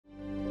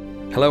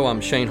Hello,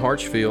 I'm Shane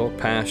Harchfield,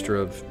 pastor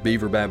of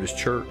Beaver Baptist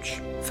Church.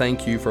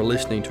 Thank you for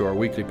listening to our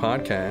weekly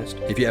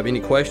podcast. If you have any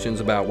questions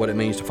about what it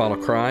means to follow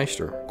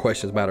Christ or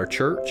questions about our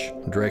church,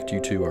 I direct you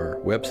to our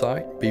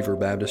website,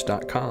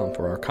 beaverbaptist.com,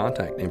 for our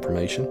contact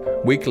information.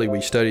 Weekly, we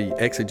study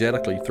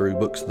exegetically through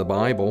books of the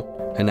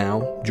Bible. And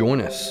now,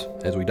 join us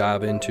as we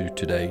dive into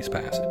today's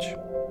passage.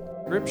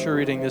 Scripture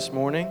reading this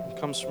morning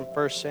comes from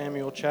 1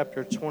 Samuel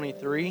chapter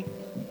 23,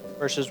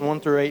 verses 1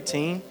 through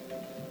 18.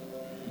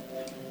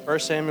 1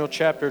 Samuel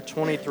chapter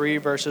 23,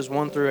 verses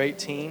 1 through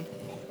 18.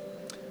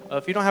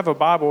 If you don't have a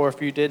Bible, or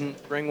if you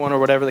didn't bring one, or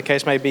whatever the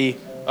case may be,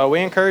 we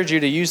encourage you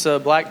to use the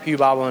Black Pew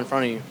Bible in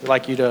front of you. We'd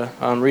like you to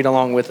read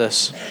along with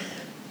us.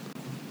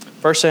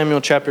 1 Samuel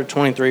chapter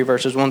 23,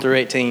 verses 1 through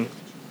 18.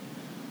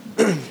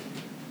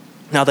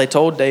 Now they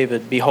told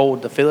David,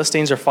 "Behold, the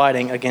Philistines are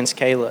fighting against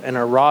Keilah and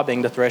are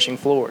robbing the threshing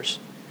floors."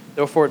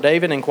 Therefore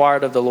David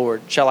inquired of the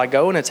Lord, "Shall I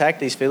go and attack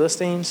these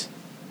Philistines?"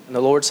 And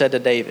the Lord said to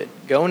David,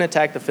 "Go and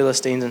attack the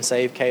Philistines and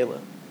save Keilah."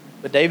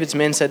 But David's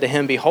men said to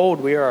him,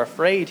 "Behold, we are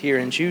afraid here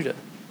in Judah.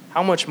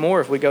 How much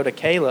more if we go to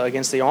Keilah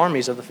against the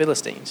armies of the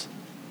Philistines?"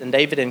 Then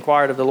David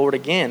inquired of the Lord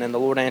again, and the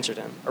Lord answered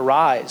him,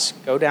 "Arise,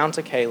 go down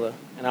to Keilah,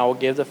 and I will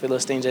give the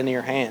Philistines into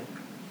your hand."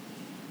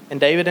 And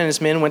David and his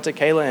men went to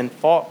Keilah and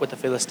fought with the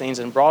Philistines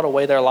and brought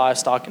away their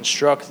livestock and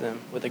struck them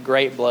with a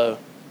great blow.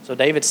 So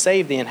David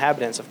saved the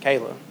inhabitants of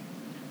Keilah.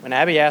 When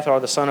Abiathar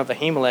the son of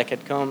Ahimelech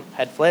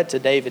had fled to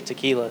David to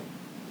Keilah,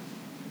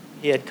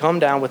 he had come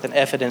down with an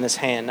ephod in his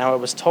hand. Now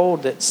it was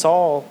told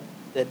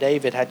that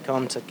David had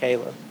come to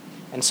Keilah.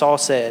 And Saul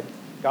said,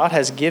 "God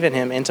has given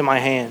him into my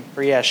hand,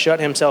 for he has shut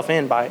himself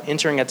in by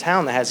entering a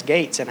town that has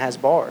gates and has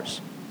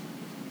bars."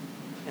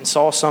 And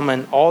Saul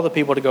summoned all the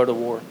people to go to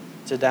war,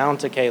 down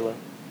to Keilah,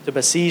 to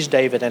besiege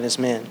David and his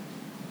men.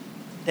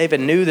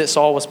 David knew that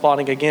Saul was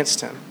plotting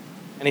against him,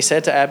 and he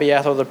said to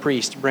Abiathar the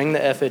priest, "Bring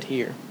the ephod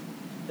here."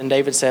 Then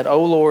David said,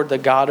 "O Lord, the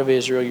God of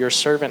Israel, your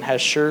servant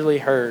has surely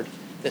heard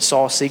that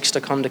Saul seeks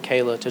to come to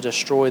Keilah to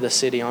destroy the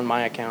city on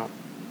my account.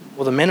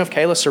 Will the men of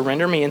Keilah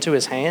surrender me into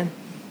his hand?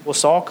 Will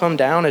Saul come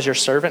down as your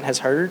servant has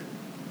heard?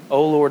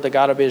 O Lord, the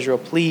God of Israel,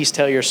 please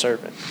tell your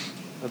servant."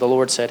 And the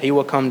Lord said, "He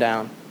will come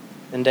down."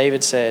 Then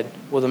David said,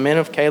 "Will the men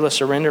of Keilah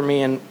surrender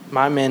me and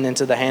my men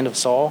into the hand of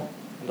Saul?"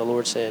 And the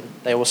Lord said,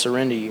 "They will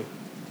surrender you."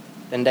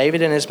 Then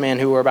David and his men,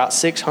 who were about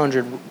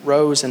 600,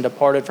 rose and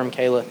departed from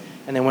Keilah,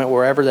 and they went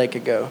wherever they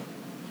could go.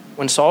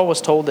 When Saul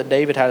was told that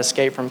David had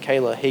escaped from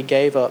Keilah, he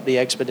gave up the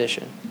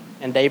expedition,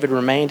 and David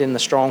remained in the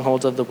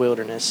strongholds of the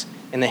wilderness,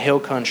 in the hill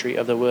country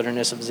of the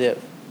wilderness of Ziph.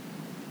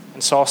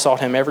 And Saul sought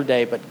him every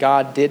day, but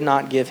God did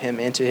not give him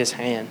into his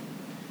hand.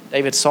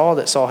 David saw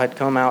that Saul had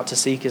come out to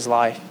seek his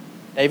life.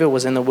 David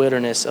was in the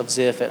wilderness of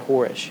Ziph at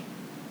Horish.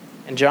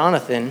 And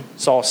Jonathan,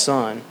 Saul's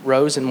son,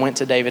 rose and went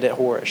to David at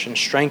Horish and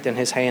strengthened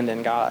his hand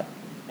in God.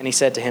 And he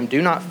said to him,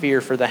 "Do not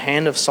fear, for the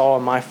hand of Saul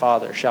my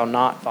father shall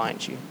not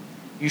find you.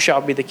 You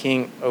shall be the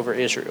king over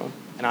Israel,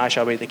 and I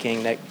shall be the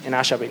king, and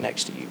I shall be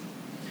next to you."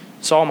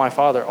 Saul my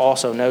father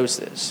also knows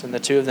this, and the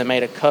two of them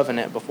made a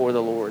covenant before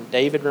the Lord.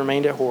 David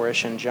remained at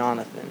Horish, and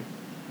Jonathan.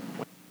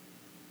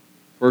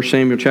 1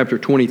 Samuel chapter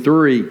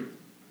 23,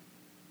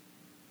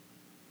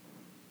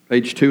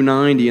 page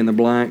 290 in the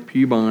Black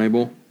Pew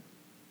Bible.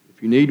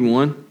 If you need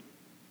one,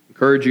 I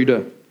encourage you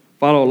to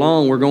follow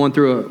along. We're going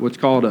through what's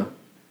called a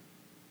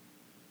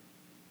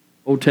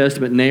Old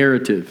Testament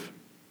narrative.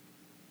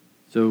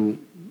 So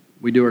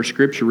we do our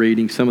scripture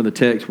reading. Some of the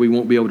text we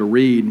won't be able to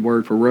read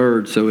word for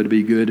word, so it'd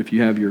be good if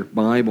you have your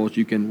Bibles.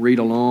 You can read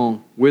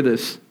along with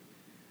us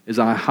as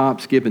I hop,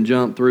 skip, and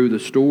jump through the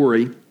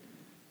story.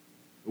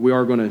 We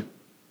are going to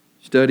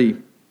study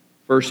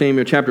 1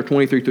 Samuel chapter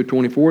 23 through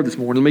 24 this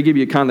morning. Let me give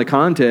you kind of the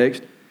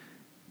context.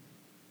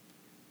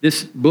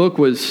 This book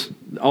was,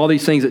 all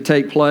these things that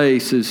take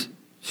place is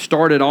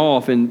started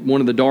off in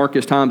one of the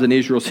darkest times in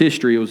Israel's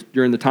history. It was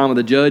during the time of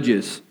the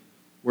Judges,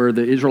 where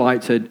the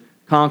Israelites had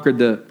conquered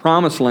the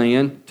Promised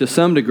Land to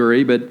some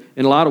degree, but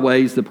in a lot of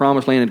ways the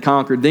Promised Land had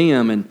conquered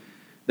them, and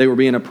they were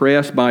being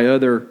oppressed by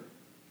other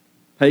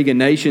pagan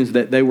nations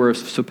that they were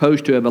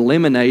supposed to have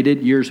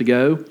eliminated years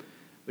ago.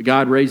 But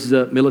God raises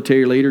up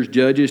military leaders,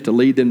 judges, to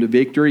lead them to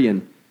victory,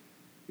 and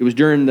it was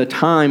during the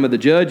time of the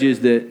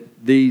Judges that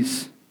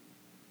these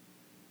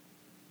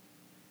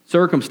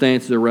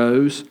circumstances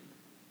arose.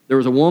 There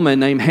was a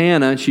woman named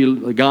Hannah,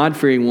 a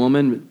God-fearing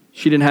woman.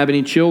 She didn't have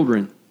any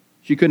children.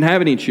 She couldn't have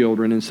any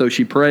children, and so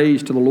she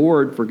prays to the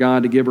Lord for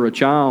God to give her a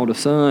child, a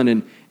son,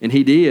 and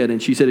He did.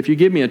 And she said, "If you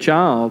give me a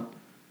child,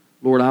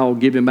 Lord, I will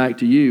give him back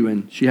to you."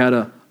 And she had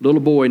a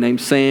little boy named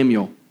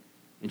Samuel,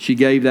 and she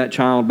gave that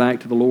child back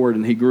to the Lord,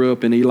 and he grew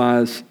up in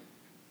Eli's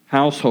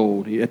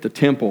household at the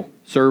temple,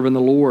 serving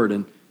the Lord.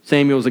 And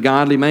Samuel's a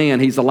godly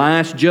man. He's the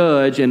last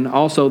judge and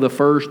also the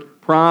first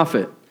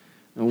prophet.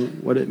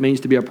 And what it means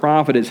to be a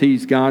prophet is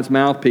he's God's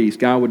mouthpiece.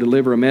 God would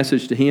deliver a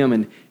message to him,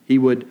 and he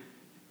would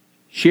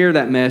share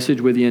that message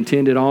with the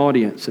intended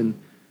audience. And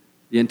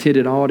the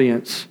intended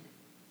audience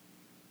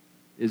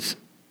is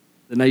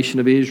the nation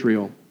of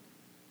Israel.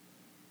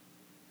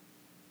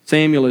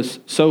 Samuel is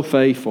so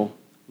faithful,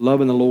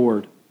 loving the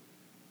Lord.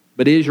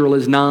 But Israel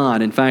is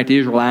not. In fact,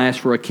 Israel asked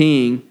for a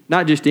king,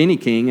 not just any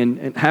king,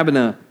 and having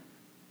a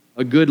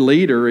good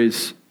leader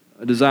is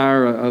a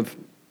desire of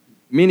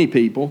many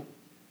people.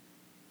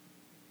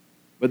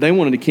 But they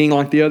wanted a king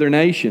like the other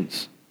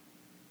nations.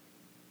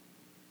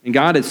 And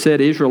God had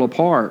set Israel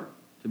apart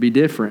to be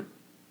different,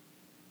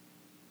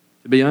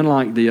 to be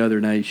unlike the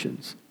other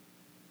nations.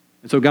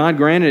 And so God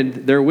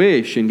granted their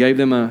wish and gave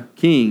them a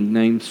king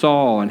named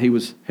Saul, and he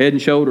was head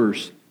and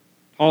shoulders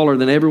taller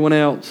than everyone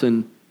else,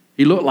 and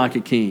he looked like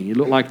a king. He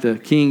looked like the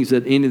kings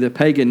that any of the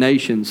pagan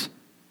nations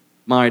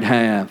might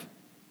have.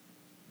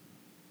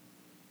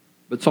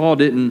 But Saul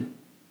didn't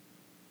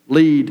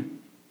lead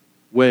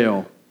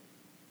well.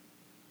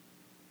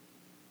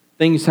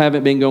 Things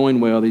haven't been going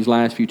well these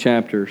last few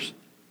chapters.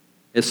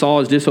 As Saul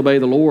has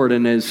disobeyed the Lord,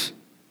 and as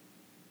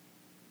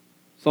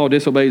Saul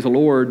disobeys the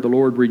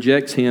Lord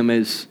rejects him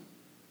as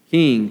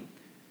king.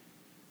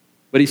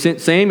 But he sent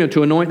Samuel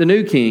to anoint the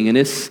new king, and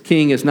this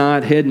king is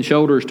not head and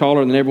shoulders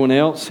taller than everyone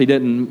else. He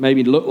doesn't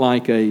maybe look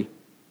like a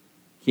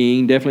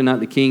king, definitely not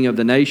the king of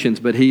the nations,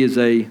 but he is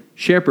a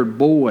shepherd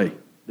boy,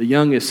 the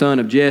youngest son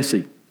of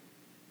Jesse.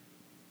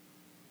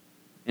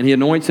 And he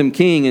anoints him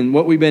king, and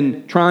what we've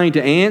been trying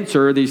to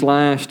answer these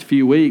last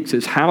few weeks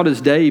is, how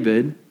does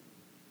David,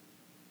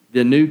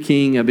 the new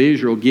king of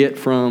Israel, get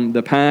from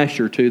the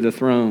pasture to the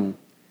throne?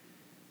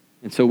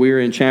 And so we're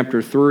in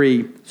chapter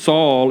 3.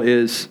 Saul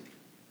is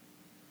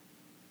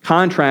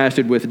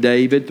contrasted with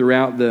David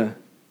throughout the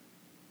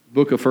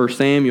book of 1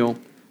 Samuel.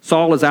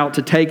 Saul is out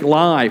to take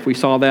life. We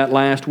saw that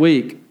last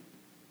week.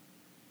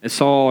 As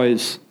Saul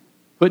is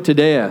put to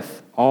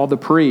death, all the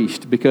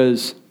priests,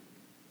 because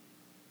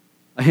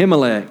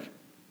Ahimelech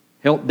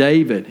helped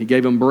David. He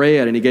gave him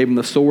bread, and he gave him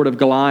the sword of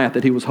Goliath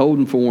that he was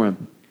holding for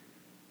him.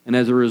 And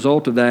as a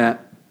result of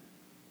that,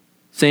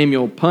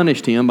 Samuel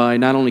punished him by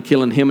not only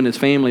killing him and his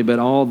family, but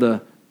all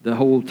the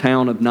whole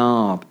town of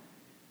Nob.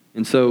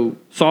 And so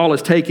Saul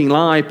is taking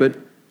life, but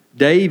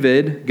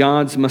David,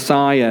 God's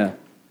Messiah,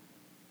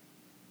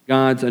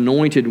 God's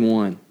anointed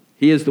one,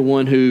 he is the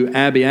one who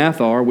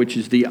Abiathar, which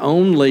is the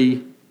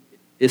only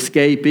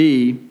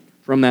escapee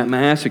from that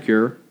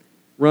massacre,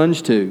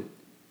 runs to.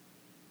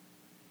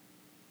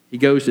 He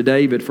goes to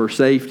David for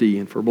safety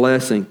and for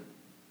blessing.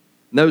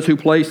 And those who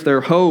place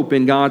their hope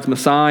in God's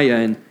Messiah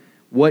and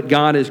what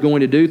God is going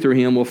to do through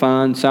him will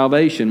find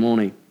salvation,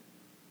 won't he?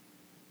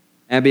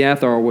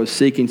 Abiathar was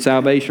seeking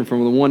salvation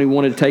from the one who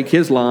wanted to take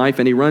his life,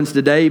 and he runs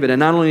to David. And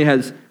not only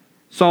has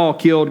Saul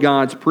killed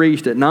God's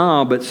priest at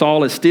Nob, but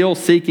Saul is still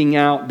seeking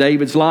out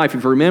David's life.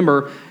 If you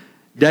remember,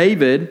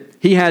 David,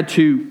 he had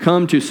to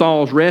come to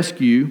Saul's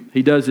rescue.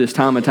 He does this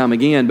time and time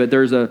again, but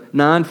there's a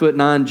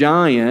 9'9"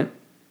 giant,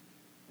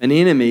 an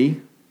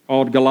enemy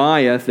called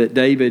Goliath, that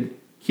David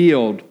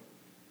killed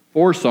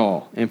for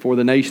Saul and for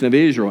the nation of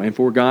Israel and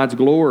for God's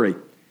glory.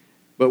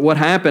 But what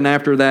happened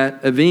after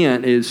that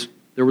event is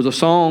there was a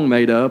song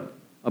made up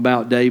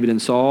about David and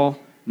Saul,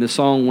 and the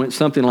song went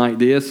something like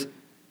this: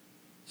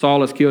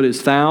 Saul has killed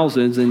his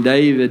thousands and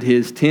David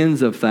his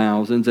tens of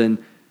thousands.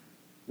 And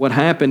what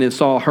happened is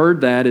Saul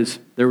heard that is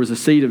there was a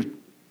seed of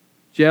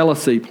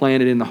jealousy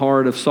planted in the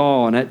heart of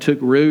Saul, and that took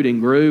root and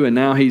grew, and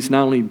now he's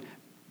not only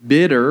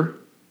bitter,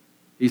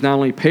 he's not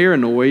only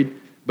paranoid,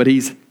 but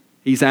he's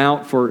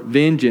out for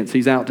vengeance.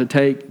 He's out to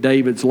take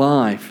David's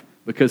life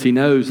because he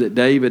knows that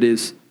David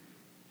is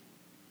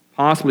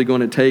possibly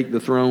going to take the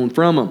throne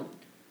from him.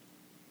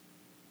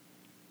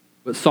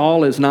 But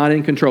Saul is not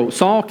in control.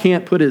 Saul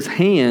can't put his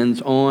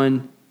hands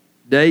on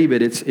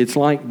David. It's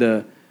like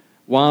the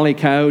Wile E.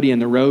 Coyote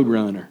and the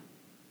Roadrunner.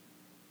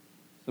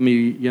 Some of you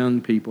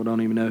young people don't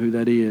even know who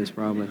that is,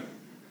 probably.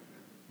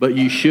 But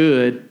you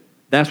should.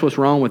 That's what's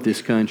wrong with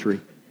this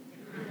country.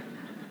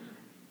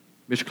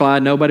 Mr.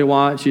 Clyde, nobody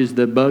watches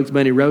the Bugs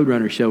Bunny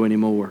Roadrunner show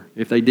anymore.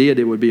 If they did,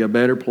 it would be a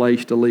better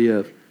place to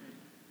live.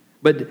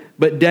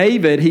 But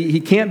David,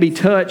 he can't be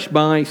touched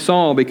by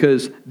Saul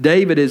because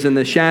David is in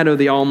the shadow of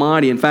the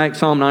Almighty. In fact,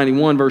 Psalm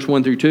 91, verse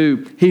 1 through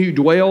 2, he who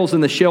dwells in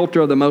the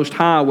shelter of the Most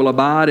High will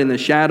abide in the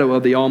shadow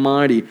of the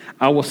Almighty.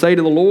 I will say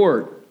to the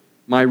Lord,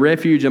 my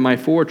refuge and my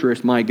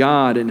fortress, my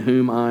God in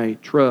whom I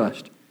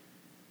trust.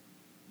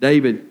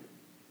 David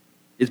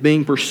is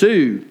being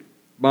pursued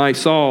by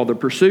Saul. The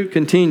pursuit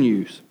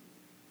continues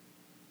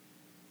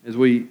as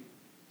we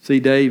see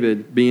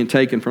David being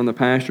taken from the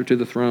pasture to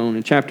the throne.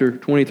 In chapter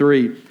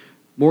 23,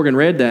 Morgan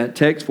read that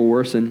text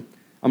for us, and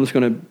I'm just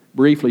going to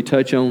briefly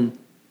touch on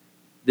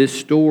this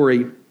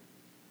story.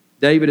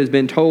 David has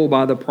been told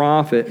by the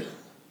prophet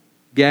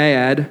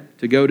Gad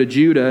to go to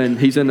Judah, and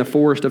he's in the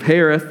forest of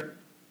Hereth.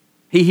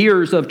 He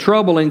hears of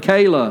trouble in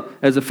Keilah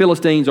as the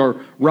Philistines are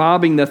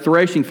robbing the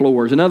threshing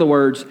floors. In other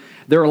words,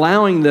 they're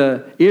allowing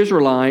the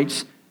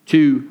Israelites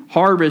to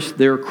harvest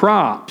their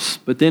crops.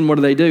 But then what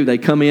do? They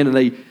come in and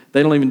they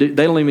don't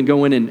even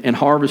go in and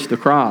harvest the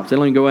crops. They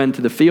don't even go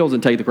into the fields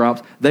and take the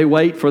crops. They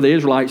wait for the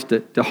Israelites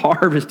to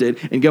harvest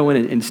it and go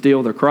in and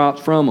steal their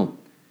crops from them.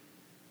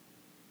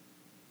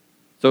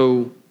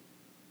 So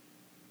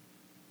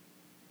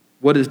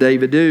what does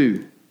David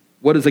do?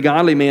 What does a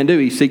godly man do?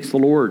 He seeks the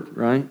Lord,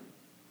 right?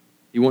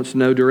 He wants to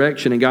know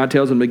direction, and God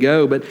tells him to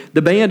go. But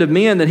the band of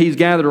men that he's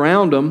gathered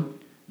around him,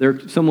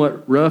 they're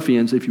somewhat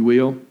ruffians, if you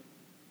will.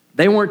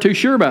 They weren't too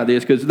sure about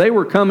this because they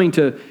were coming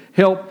to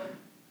help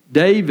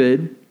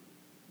David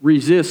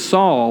resist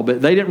Saul,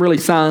 but they didn't really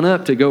sign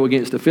up to go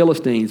against the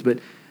Philistines. But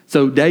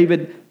so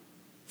David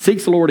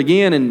seeks the Lord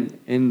again,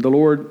 and the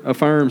Lord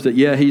affirms that,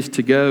 yeah, he's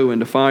to go and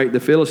to fight the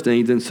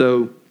Philistines. And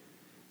so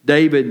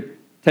David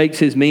takes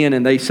his men,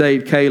 and they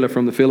save Keilah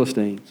from the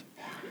Philistines.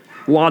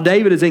 While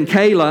David is in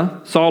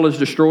Keilah, Saul is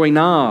destroying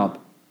Nob.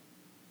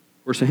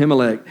 Of course,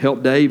 Ahimelech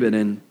helped David,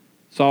 and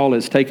Saul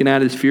has taken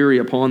out his fury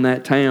upon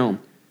that town.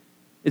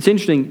 It's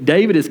interesting,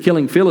 David is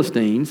killing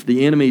Philistines,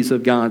 the enemies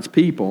of God's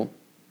people,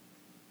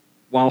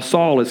 while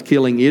Saul is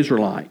killing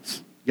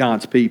Israelites,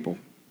 God's people.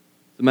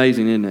 It's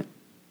amazing, isn't it?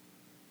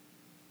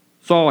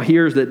 Saul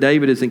hears that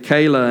David is in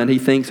Keilah, and he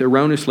thinks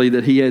erroneously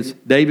that he has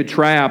David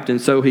trapped, and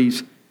so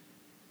he's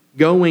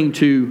going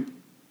to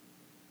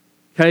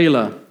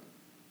Keilah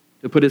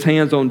to put his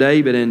hands on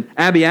David. And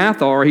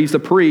Abiathar, he's the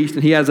priest,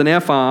 and he has an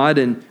ephod,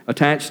 and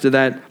attached to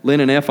that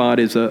linen ephod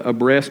is a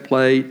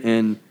breastplate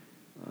and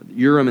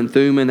Urim and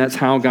Thummim. That's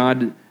how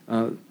God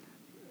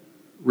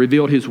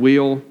revealed his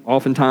will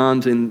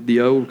oftentimes in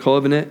the old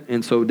covenant.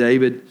 And so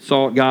David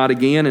sought God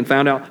again and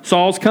found out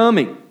Saul's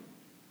coming.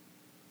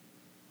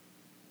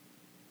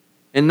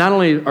 And not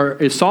only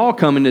is Saul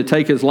coming to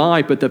take his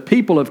life, but the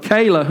people of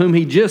Keilah, whom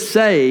he just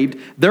saved,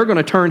 they're going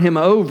to turn him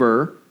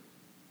over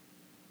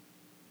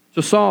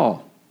to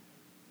Saul.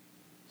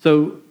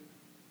 So,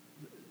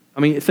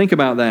 I mean, think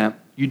about that.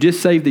 You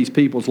just saved these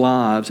people's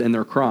lives and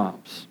their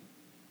crops.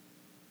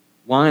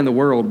 Why in the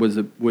world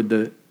would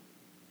the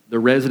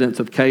residents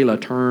of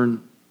Keilah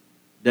turn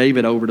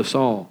David over to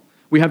Saul?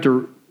 We have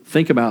to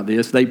think about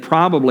this. They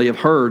probably have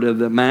heard of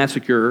the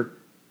massacre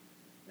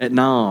at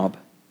Nob.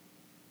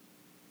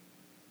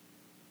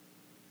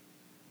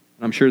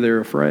 I'm sure they're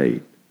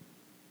afraid.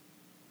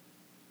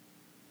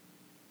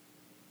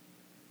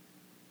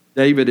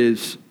 David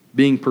is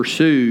being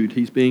pursued.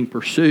 He's being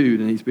pursued,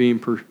 and he's being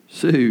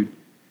pursued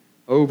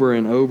over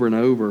and over and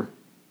over.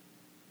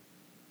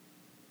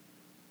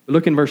 But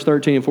look in verse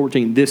 13 and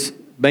 14. This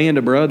band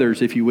of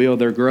brothers, if you will,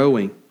 they're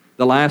growing.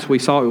 The last we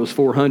saw, it was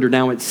 400.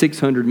 Now it's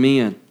 600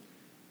 men.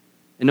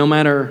 And no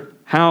matter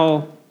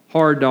how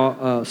hard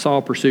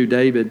Saul pursued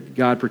David,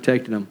 God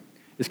protected him.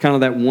 It's kind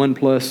of that one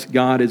plus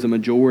God is a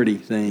majority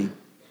thing.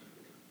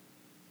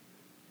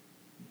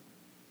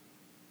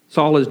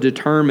 Saul is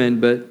determined,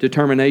 but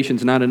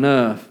determination's not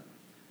enough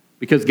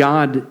because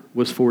God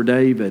was for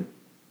David.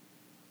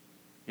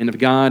 And if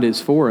God is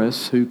for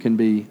us, who can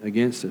be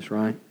against us,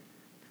 right?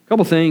 A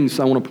couple things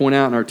I want to point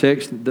out in our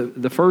text.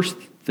 The first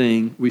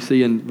thing we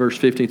see in verse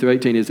 15 through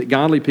 18 is that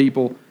godly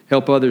people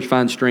help others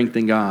find strength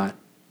in God.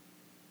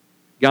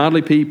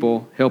 Godly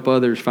people help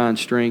others find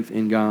strength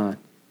in God.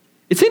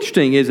 It's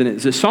interesting, isn't it?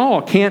 That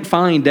Saul can't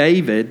find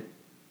David,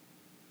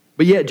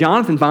 but yet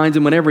Jonathan finds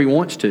him whenever he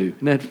wants to.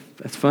 And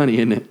that's funny,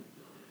 isn't it?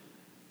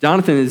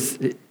 Jonathan is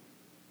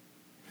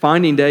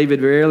finding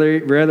David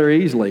rather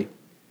easily.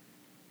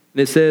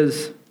 And it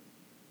says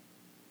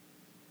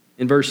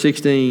in verse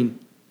 16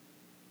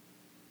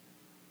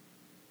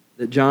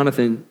 that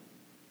Jonathan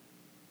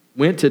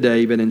went to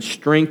David and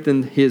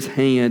strengthened his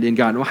hand in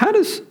God. Well, how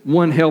does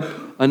one help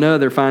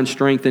another find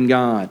strength in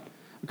God?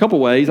 A couple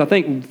ways. I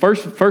think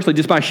firstly,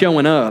 just by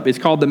showing up. It's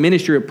called the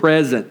ministry of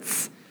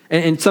presence.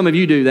 And some of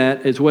you do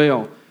that as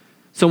well.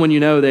 Someone you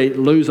know, they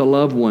lose a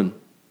loved one.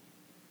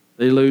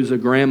 They lose a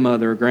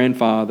grandmother, a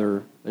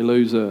grandfather. They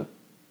lose a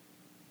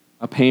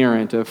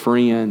parent, a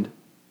friend,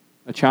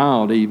 a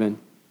child even.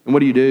 And what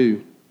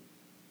do?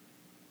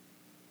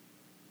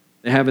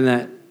 They're having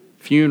that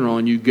funeral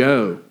and you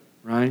go,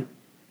 right? And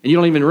you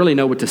don't even really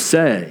know what to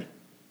say.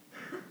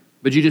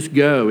 But you just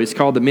go. It's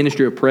called the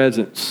ministry of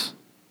presence.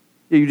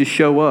 You just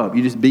show up.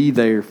 You just be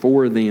there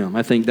for them.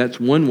 I think that's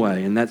one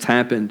way, and that's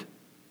happened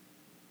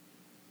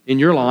in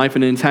your life,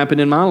 and it's happened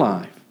in my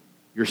life.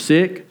 You're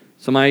sick,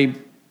 somebody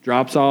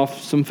drops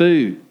off some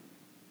food.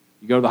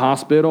 You go to the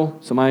hospital,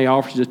 somebody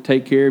offers to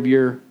take care of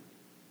your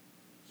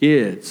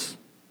kids,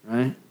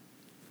 right?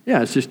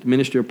 Yeah, it's just the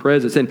ministry of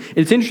presence. And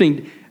it's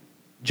interesting,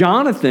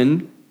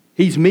 Jonathan,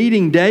 he's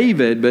meeting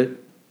David, but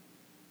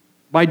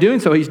by doing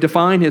so, he's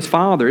defying his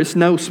father. It's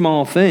no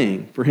small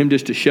thing for him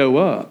just to show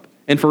up.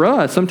 And for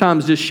us,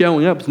 sometimes just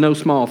showing up is no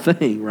small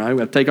thing, right? We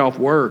have to take off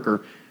work,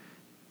 or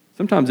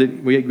sometimes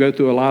we go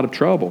through a lot of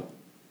trouble.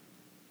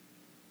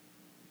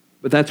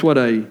 But that's what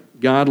a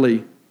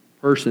godly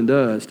person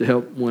does to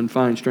help one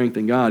find strength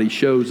in God. He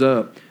shows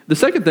up. The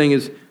second thing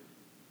is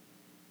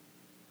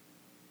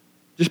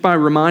just by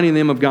reminding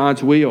them of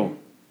God's will,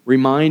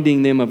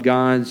 reminding them of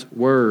God's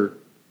word.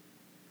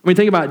 I mean,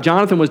 think about it.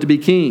 Jonathan was to be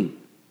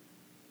king.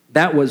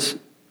 That was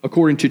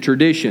according to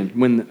tradition.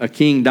 When a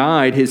king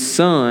died, his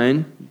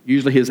son,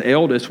 usually his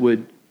eldest,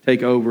 would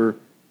take over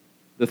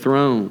the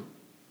throne.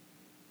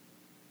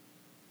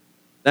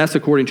 That's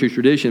according to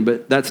tradition,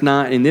 but that's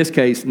not, in this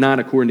case, not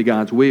according to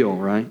God's will,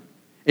 right?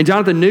 And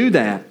Jonathan knew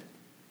that,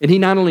 and he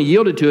not only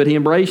yielded to it, he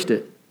embraced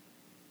it.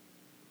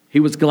 He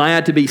was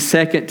glad to be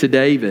second to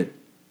David.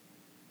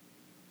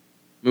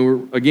 We're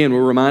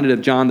reminded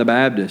of John the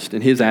Baptist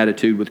and his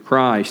attitude with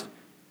Christ.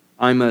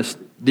 I must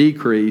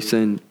decrease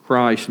and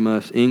Christ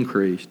must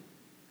increase.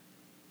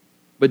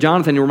 But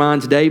Jonathan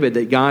reminds David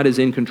that God is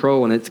in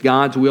control and it's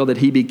God's will that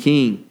he be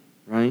king,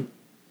 right?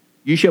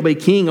 You shall be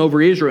king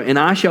over Israel, and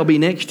I shall be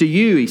next to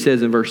you, he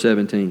says in verse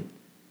 17.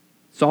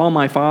 Saul,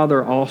 my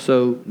father,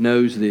 also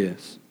knows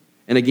this.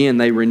 And again,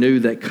 they renew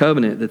that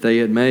covenant that they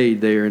had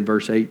made there in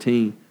verse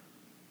 18.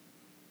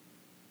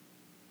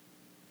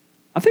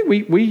 I think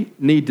we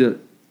need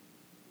to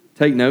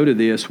take note of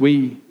this.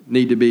 We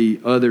need to be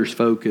others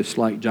focused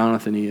like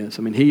Jonathan is.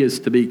 I mean, he is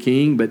to be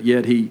king, but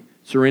yet he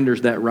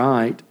surrenders that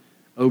right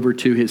over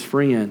to his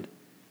friend.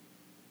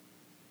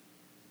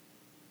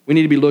 We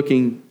need to be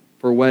looking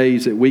for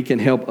ways that we can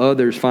help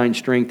others find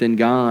strength in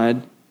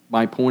God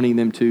by pointing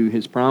them to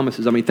his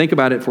promises. I mean, think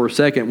about it for a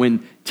second.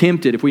 When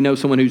tempted, if we know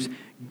someone who's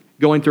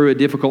going through a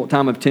difficult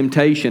time of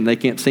temptation, they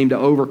can't seem to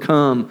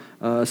overcome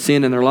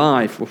sin in their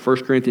life. Well,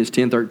 1 Corinthians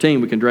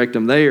 10:13, we can direct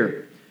them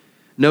there.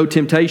 No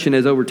temptation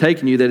has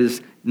overtaken you that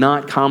is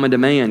not common to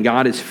man.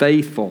 God is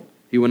faithful.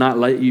 He will not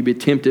let you be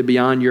tempted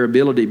beyond your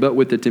ability. But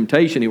with the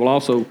temptation, he will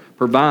also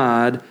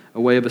provide a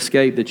way of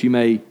escape that you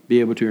may be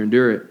able to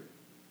endure it.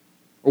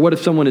 Or what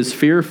if someone is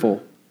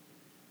fearful?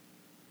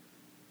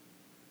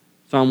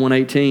 Psalm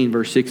 118,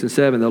 verse 6 and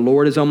 7. The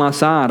Lord is on my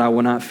side, I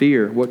will not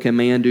fear. What can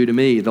man do to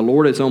me? The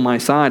Lord is on my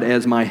side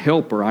as my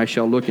helper. I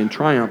shall look in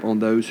triumph on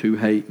those who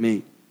hate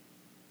me.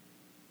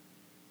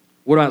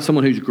 What about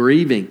someone who's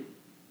grieving?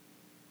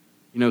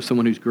 You know,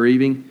 someone who's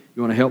grieving,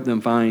 you want to help them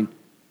find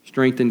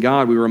strength in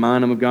God. We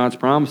remind them of God's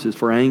promises.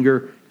 For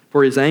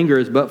his anger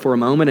is but for a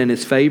moment, and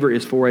his favor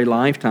is for a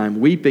lifetime.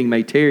 Weeping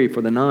may tarry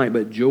for the night,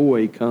 but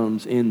joy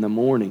comes in the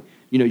morning.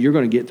 You know, you're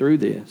going to get through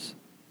this.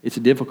 It's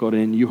difficult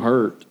and you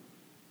hurt.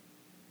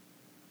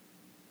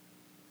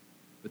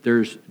 But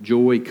there's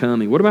joy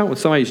coming. What about when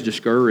somebody's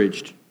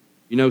discouraged?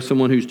 You know,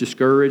 someone who's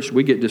discouraged,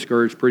 we get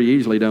discouraged pretty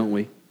easily, don't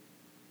we?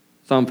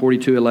 Psalm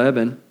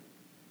 42:11.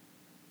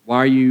 Why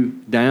are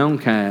you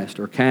downcast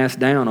or cast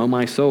down, O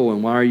my soul,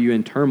 and why are you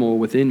in turmoil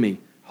within me?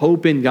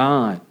 Hope in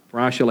God, for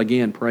I shall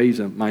again praise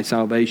him, my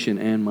salvation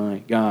and my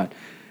God.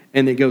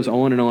 And it goes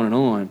on and on and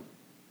on,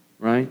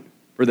 right?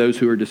 For those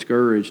who are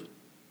discouraged.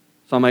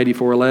 Psalm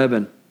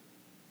 84:11.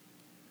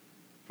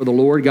 For the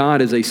Lord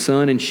God is a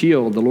sun and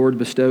shield. The Lord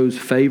bestows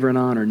favor and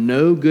honor.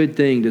 No good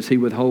thing does he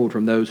withhold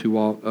from those who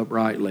walk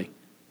uprightly.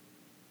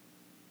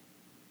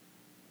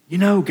 You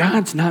know,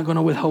 God's not going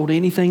to withhold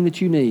anything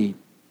that you need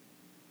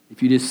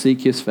if you just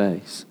seek his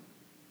face.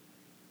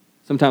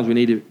 Sometimes we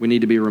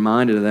need to be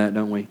reminded of that,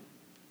 don't we?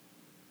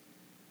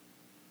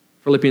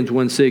 Philippians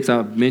 1:6,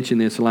 I've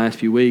mentioned this the last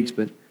few weeks,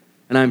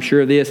 and I'm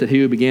sure of this, that he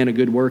who began a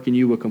good work in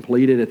you will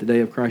complete it at the day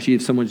of Christ.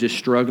 If someone's just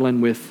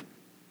struggling with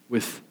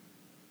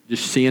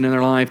just sin in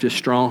their life, just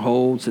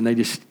strongholds, and they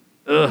just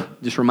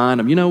remind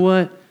them, you know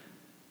what?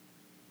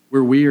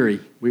 We're weary.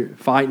 We're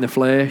fighting the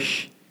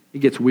flesh. It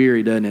gets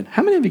weary, doesn't it?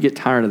 How many of you get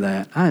tired of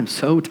that? I am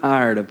so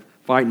tired of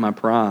fighting my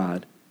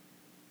pride.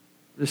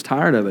 I'm just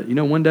tired of it. You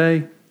know, one day,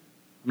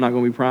 I'm not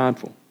going to be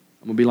prideful.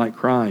 I'm going to be like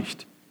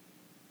Christ.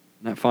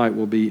 And that fight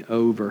will be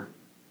over.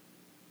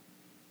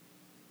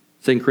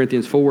 2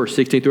 Corinthians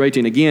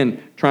 4:16-18.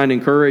 Again, trying to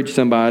encourage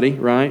somebody,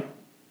 right?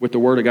 With the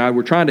Word of God.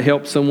 We're trying to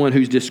help someone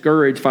who's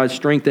discouraged find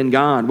strength in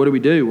God. What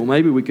do? Well,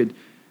 maybe we could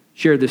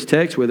share this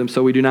text with them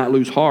so we do not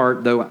lose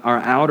heart, though our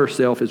outer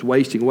self is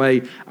wasting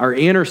away. Our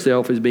inner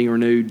self is being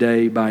renewed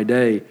day by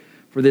day.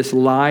 For this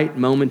light,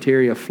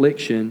 momentary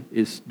affliction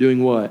is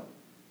doing what?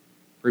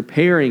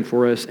 Preparing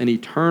for us an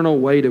eternal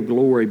weight of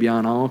glory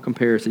beyond all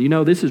comparison. You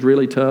know, this is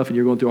really tough and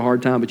you're going through a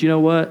hard time, but you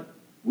know what?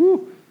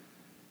 Woo!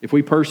 If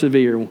we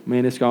persevere,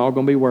 man, it's all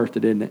going to be worth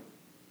it, isn't it?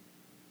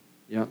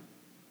 Yeah.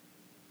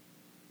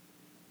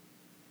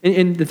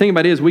 And the thing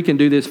about it is we can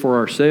do this for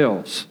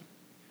ourselves.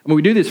 When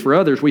we do this for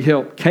others, we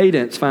help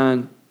Cadence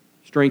find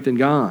strength in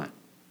God.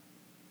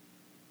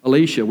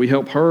 Alicia, we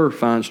help her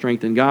find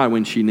strength in God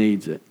when she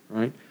needs it,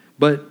 right?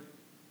 But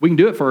we can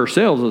do it for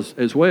ourselves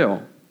as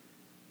well.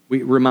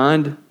 We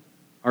remind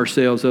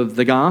ourselves of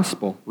the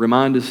gospel,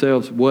 remind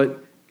ourselves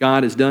what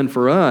God has done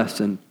for us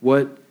and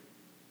what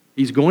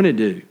he's going to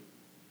do.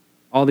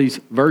 All these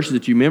verses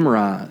that you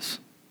memorize.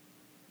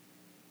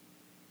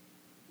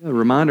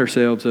 Remind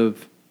ourselves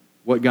of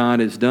what God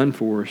has done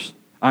for us.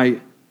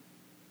 I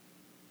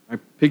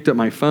picked up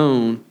my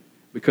phone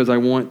because I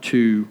want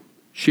to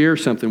share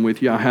something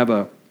with you. I have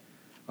a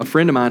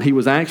friend of mine. He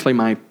was actually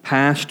my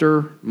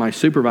pastor, my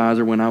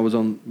supervisor when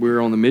we were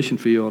on the mission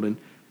field, and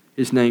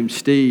his name's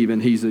Steve,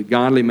 and he's a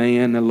godly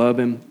man. I love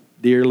him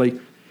dearly.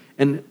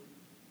 And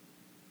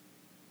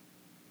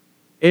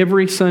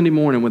every Sunday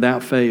morning,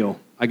 without fail,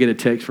 I get a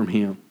text from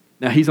him.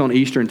 Now, he's on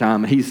Eastern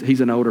time.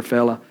 He's an older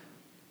fella.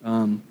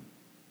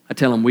 I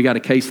tell him, we got a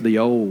case of the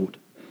old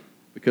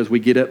because we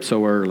get up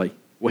so early.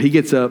 Well, he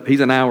gets up, he's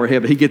an hour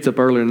ahead, but he gets up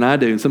earlier than I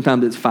do. And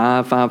sometimes it's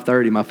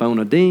 5:30, my phone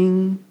will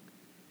ding,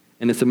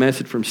 and it's a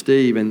message from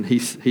Steve, and he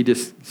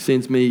just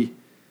sends me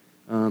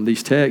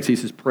these texts. He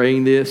says,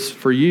 praying this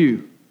for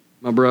you,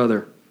 my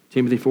brother.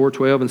 Timothy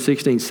 4:12 and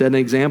 16, set an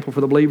example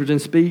for the believers in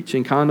speech,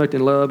 in conduct,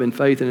 in love, in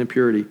faith, and in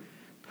purity.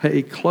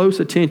 Pay close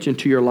attention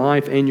to your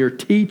life and your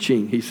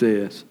teaching, he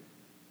says.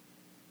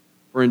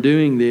 For in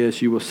doing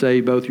this, you will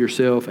save both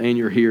yourself and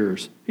your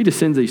hearers. He just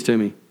sends these to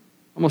me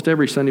almost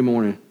every Sunday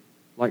morning,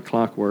 like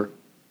clockwork.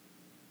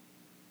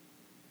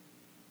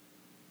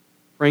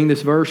 Praying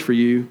this verse for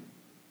you.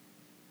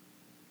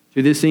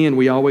 To this end,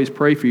 we always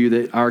pray for you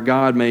that our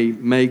God may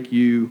make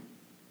you,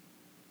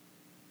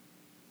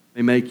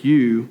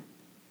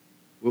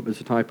 whoop,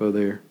 there's a typo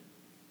there,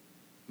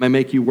 may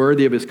make you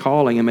worthy of his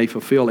calling and may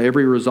fulfill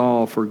every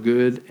resolve for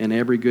good and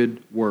every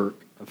good work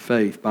of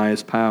faith by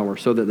his power,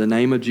 so that the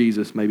name of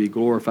Jesus may be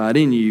glorified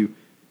in you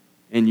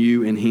and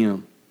you in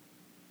him.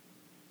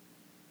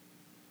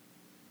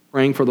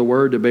 Praying for the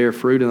word to bear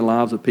fruit in the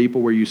lives of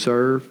people where you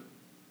serve.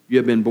 You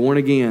have been born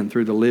again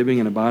through the living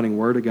and abiding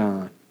word of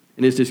God.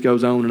 And this just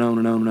goes on and on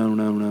and on and on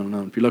and on and on and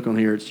on. If you look on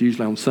here, it's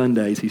usually on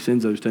Sundays. He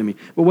sends those to me.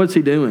 Well, what's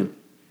he doing?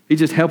 He's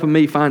just helping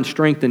me find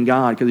strength in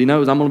God because he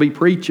knows I'm going to be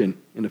preaching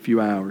in a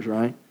few hours,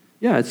 right?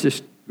 Yeah, it's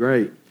just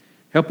great.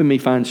 Helping me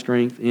find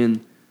strength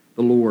in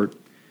the Lord.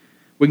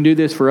 We can do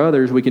this for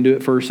others. We can do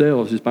it for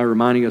ourselves just by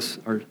reminding us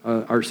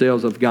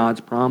ourselves of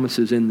God's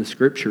promises in the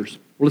Scriptures.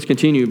 Well, let's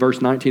continue.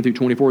 Verse 19 through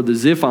 24. The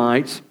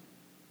Ziphites,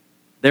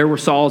 there were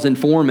Saul's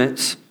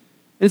informants.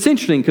 And it's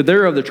interesting because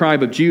they're of the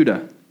tribe of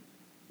Judah.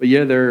 But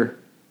yeah, they're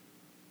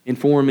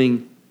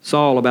informing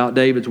Saul about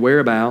David's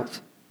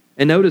whereabouts.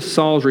 And notice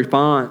Saul's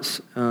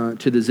response to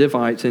the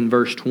Ziphites in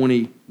verse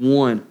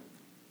 21.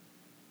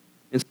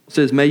 And Saul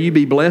says, "May you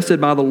be blessed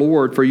by the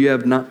Lord, for you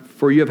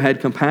have had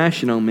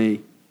compassion on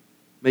me.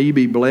 May you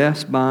be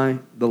blessed by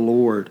the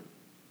Lord."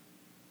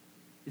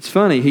 It's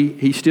funny,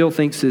 he still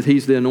thinks that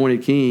he's the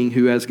anointed king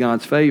who has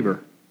God's favor.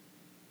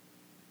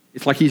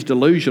 It's like he's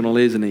delusional,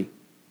 isn't he?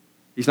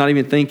 He's not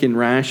even thinking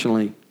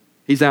rationally.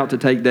 He's out to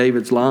take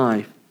David's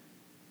life.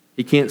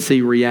 He can't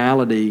see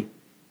reality.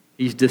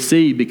 He's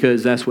deceived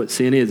because that's what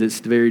sin is. It's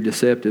very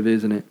deceptive,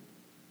 isn't it?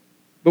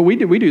 But we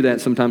do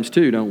that sometimes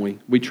too, don't we?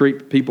 We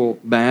treat people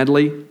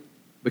badly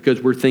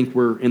because we think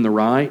we're in the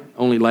right,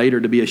 only later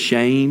to be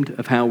ashamed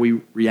of how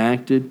we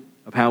reacted,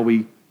 of how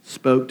we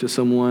spoke to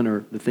someone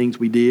or the things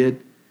we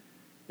did.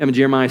 I mean,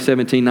 Jeremiah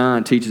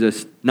 17:9 teaches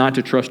us not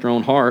to trust our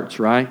own hearts,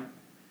 right?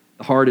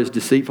 The heart is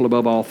deceitful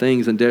above all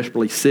things and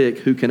desperately sick.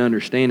 Who can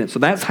understand it? So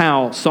that's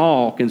how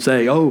Saul can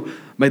say, "Oh,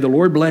 may the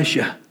Lord bless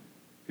you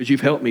because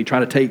you've helped me try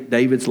to take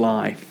David's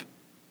life."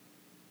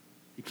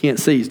 He can't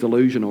see. He's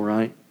delusional,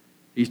 right?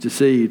 He's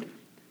deceived.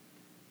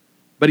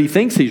 But he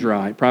thinks he's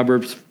right.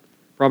 Proverbs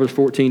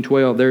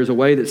 14:12, "There's a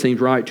way that seems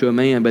right to a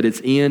man, but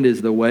its end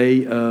is the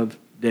way of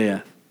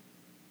death."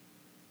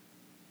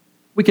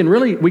 We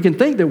can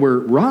think that we're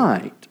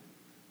right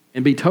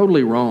and be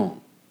totally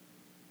wrong.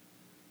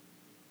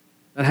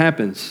 That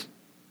happens,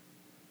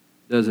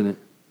 doesn't it?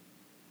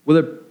 Well,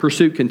 the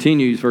pursuit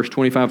continues, verse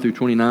 25 through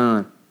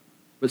 29.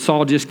 But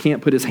Saul just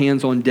can't put his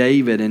hands on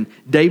David. And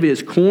David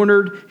is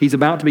cornered. He's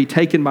about to be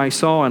taken by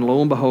Saul. And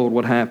lo and behold,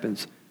 what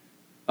happens?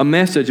 A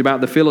message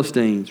about the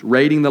Philistines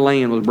raiding the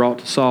land was brought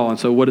to Saul. And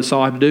so what does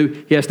Saul have to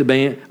do? He has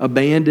to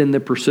abandon the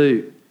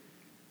pursuit.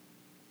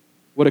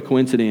 What a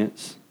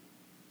coincidence.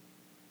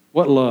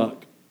 What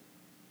luck.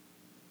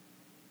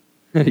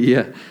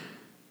 Yeah.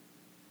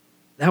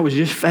 That was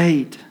just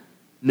fate.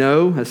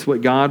 No, that's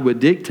what God would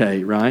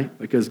dictate, right?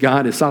 Because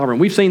God is sovereign.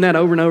 We've seen that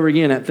over and over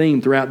again, that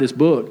theme throughout this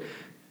book.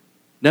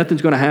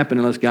 Nothing's going to happen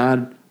unless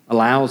God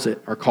allows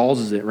it or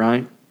causes it,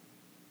 right?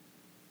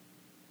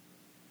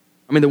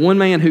 I mean, the one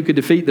man who could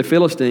defeat the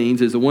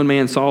Philistines is the one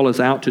man Saul is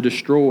out to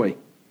destroy.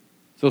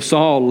 So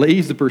Saul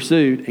leaves the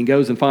pursuit and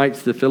goes and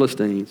fights the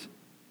Philistines.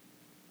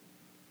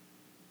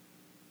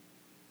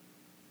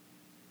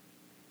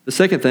 The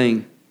second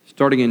thing,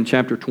 starting in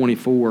chapter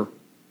 24,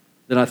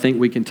 that I think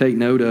we can take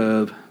note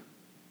of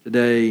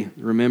today,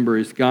 remember,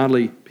 is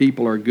godly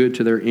people are good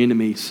to their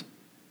enemies.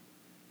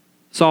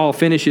 Saul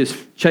finishes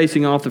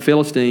chasing off the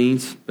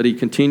Philistines, but he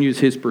continues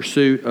his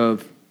pursuit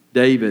of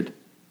David.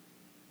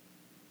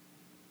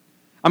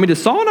 I mean,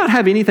 does Saul not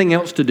have anything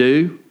else to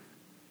do?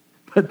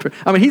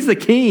 I mean, he's the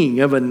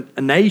king of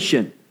a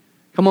nation.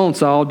 Come on,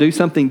 Saul, do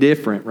something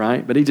different,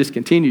 right? But he just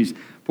continues,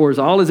 pours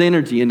all his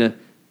energy into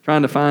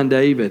trying to find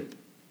David.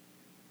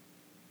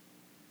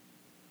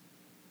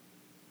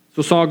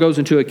 So Saul goes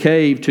into a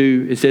cave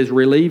to, it says,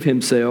 relieve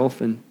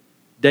himself, and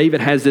David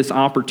has this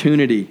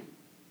opportunity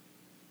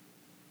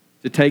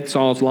to take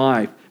Saul's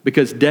life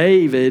because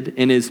David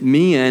and his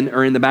men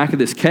are in the back of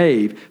this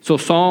cave. So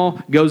Saul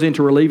goes in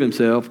to relieve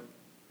himself,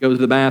 goes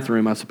to the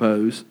bathroom, I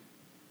suppose.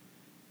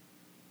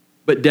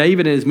 But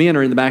David and his men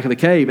are in the back of the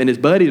cave, and his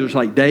buddies are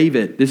like,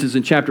 David, this is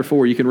in chapter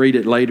 4, you can read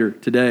it later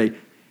today.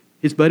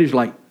 His buddies are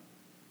like,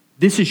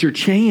 this is your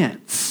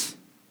chance.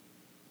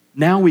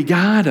 Now we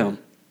got him.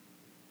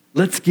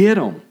 Let's get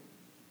him.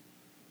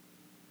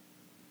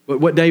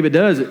 But what David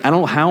does, I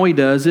don't know how he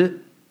does it.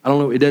 I don't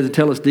know, it doesn't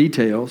tell us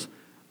details.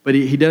 But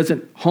he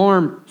doesn't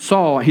harm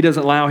Saul. He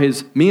doesn't allow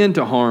his men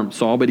to harm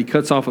Saul, but he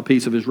cuts off a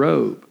piece of his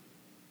robe.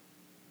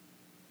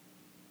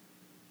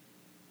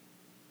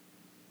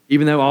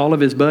 Even though all of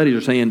his buddies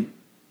are saying,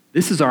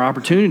 this is our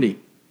opportunity.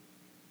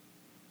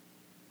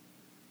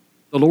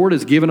 The Lord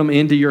has given them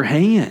into your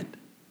hand.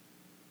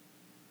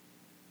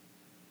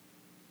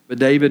 But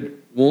David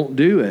won't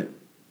do it.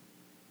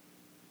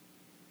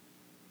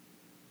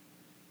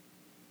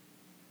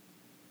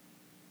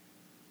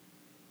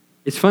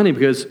 It's funny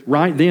because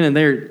right then and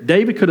there,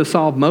 David could have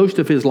solved most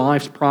of his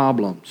life's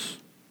problems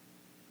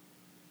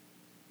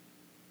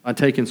by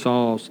taking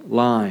Saul's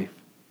life.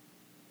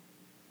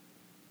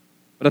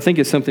 But I think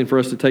it's something for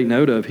us to take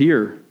note of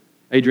here,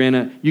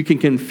 Adriana. You can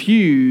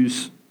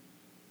confuse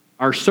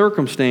our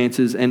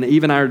circumstances and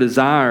even our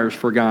desires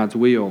for God's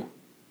will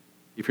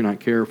if you're not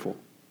careful.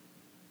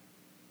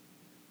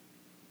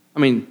 I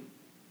mean,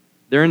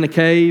 they're in the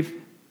cave.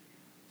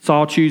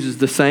 Saul chooses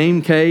the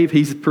same cave.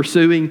 He's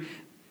pursuing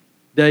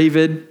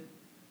David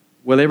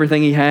with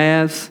everything he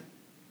has.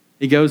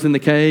 He goes in the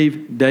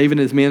cave. David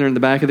and his men are in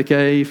the back of the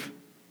cave.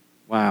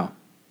 Wow.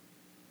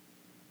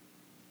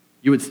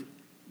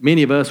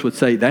 Many of us would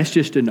say that's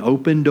just an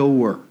open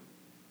door,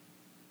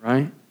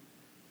 right?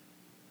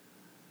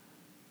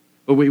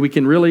 But we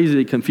can really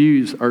easily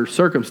confuse our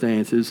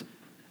circumstances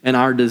and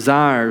our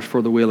desires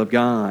for the will of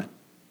God.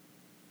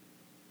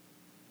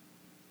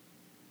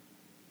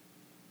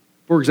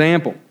 For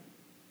example,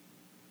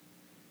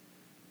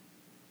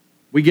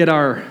 we get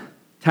our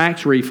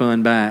tax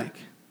refund back.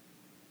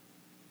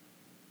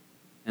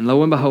 And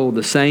lo and behold,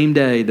 the same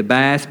day, the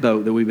bass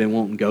boat that we've been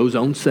wanting goes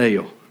on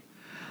sale.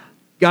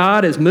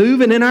 God is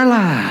moving in our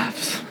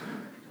lives.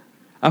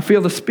 I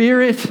feel the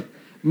Spirit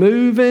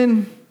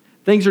moving.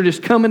 Things are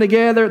just coming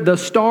together. The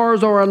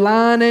stars are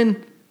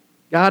aligning.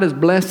 God is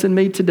blessing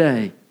me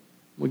today.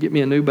 Will get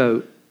me a new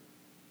boat.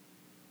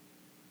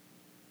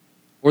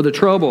 Or the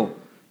trouble.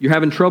 You're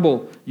having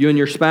trouble, you and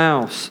your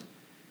spouse.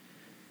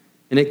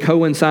 And it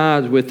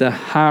coincides with the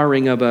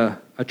hiring of an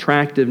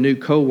attractive new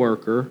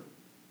coworker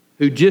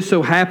who just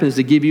so happens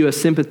to give you a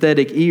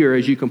sympathetic ear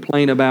as you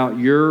complain about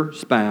your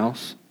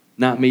spouse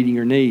not meeting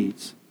your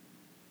needs.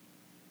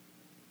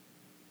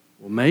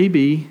 Well,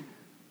 maybe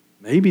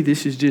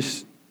this is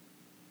just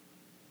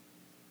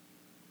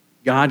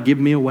God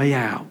giving me a way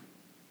out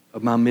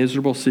of my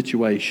miserable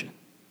situation.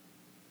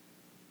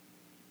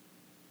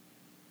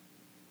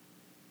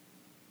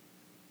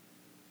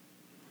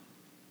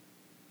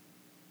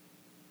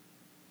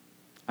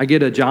 I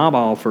get a job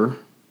offer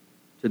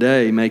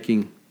today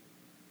making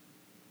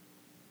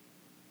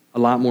a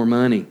lot more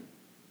money.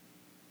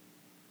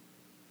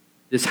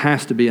 This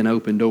has to be an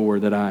open door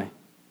that I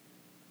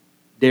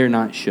dare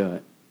not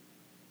shut.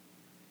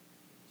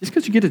 Just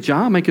because you get a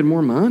job making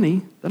more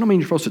money, that don't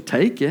mean you're supposed to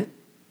take it.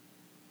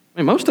 I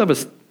mean, most of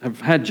us have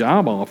had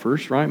job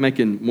offers, right,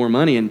 making more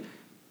money, and it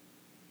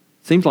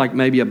seems like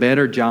maybe a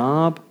better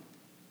job.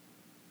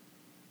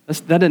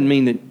 That doesn't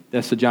mean that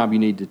that's the job you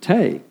need to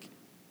take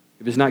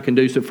if it's not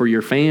conducive for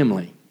your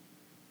family,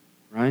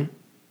 right?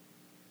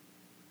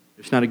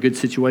 It's not a good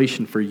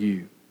situation for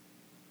you.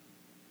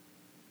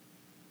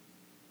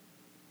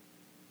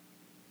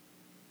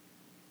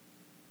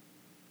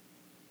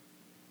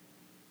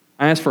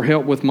 I asked for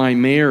help with my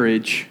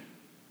marriage,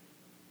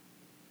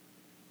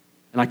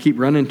 and I keep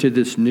running to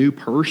this new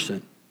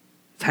person.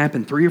 It's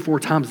happened 3 or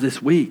 4 times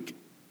this week.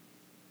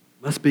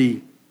 Must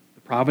be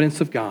the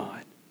providence of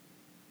God.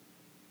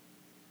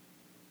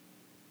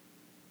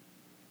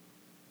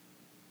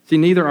 See,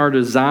 neither our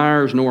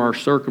desires nor our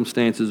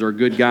circumstances are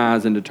good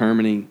guides in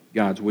determining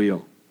God's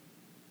will,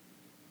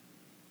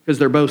 because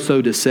they're both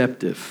so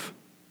deceptive.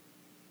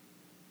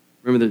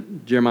 Remember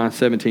Jeremiah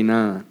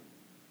 17:9.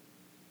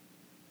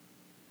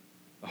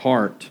 The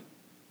heart.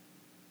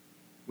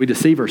 We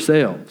deceive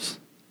ourselves.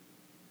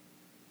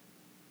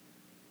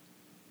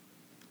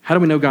 How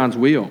do we know God's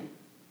will?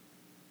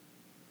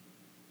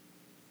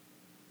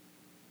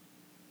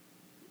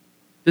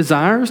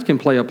 Desires can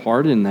play a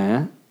part in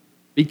that.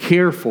 Be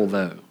careful,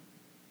 though.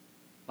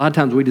 A lot of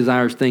times we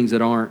desire things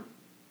that aren't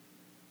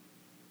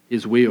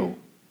His will.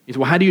 He said,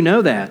 well, how do you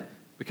know that?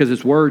 Because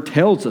His Word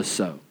tells us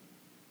so.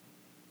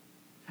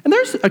 And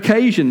there's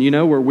occasion,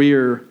 where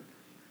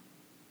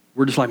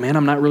we're just like, man,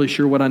 I'm not really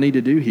sure what I need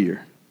to do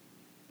here.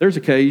 There's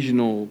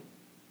occasional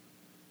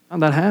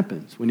time that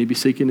happens. We need to be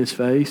seeking His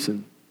face.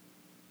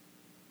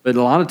 But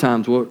a lot of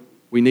times what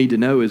we need to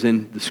know is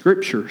in the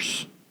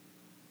Scriptures,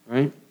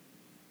 right?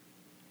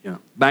 Yeah.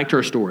 Back to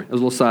our story.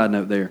 There's a little side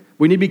note there.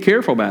 We need to be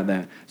careful about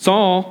that.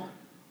 Saul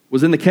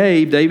was in the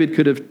cave. David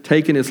could have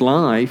taken his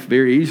life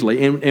very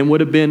easily and would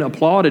have been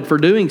applauded for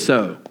doing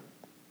so.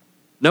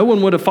 No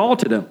one would have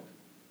faulted him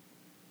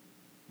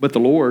but the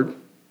Lord,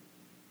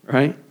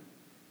 right?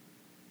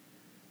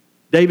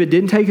 David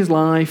didn't take his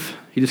life.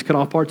 He just cut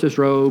off parts of his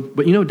robe.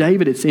 But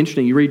David, it's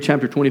interesting. You read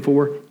chapter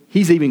 24,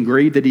 he's even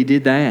grieved that he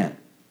did that.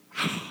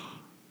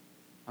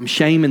 I'm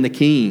shaming the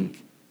king.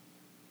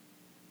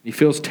 He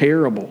feels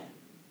terrible.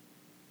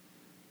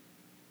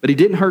 But he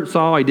didn't hurt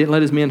Saul. He didn't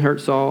let his men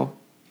hurt Saul.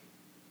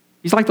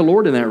 He's like the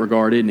Lord in that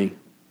regard, isn't he?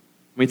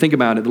 I mean, think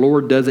about it. The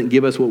Lord doesn't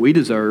give us what we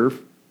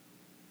deserve.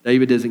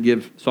 David doesn't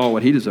give Saul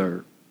what he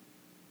deserved.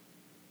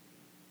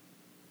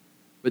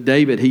 But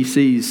David, he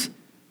sees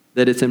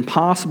that it's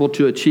impossible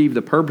to achieve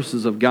the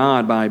purposes of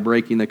God by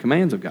breaking the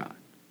commands of God.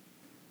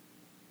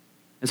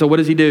 And so what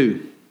does he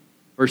do?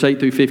 Verse 8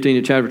 through 15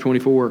 of chapter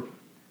 24.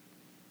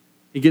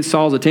 He gets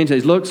Saul's attention.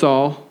 He says, look,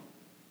 Saul,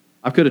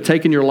 I could have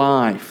taken your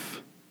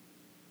life.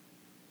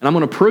 And I'm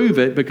going to prove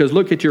it because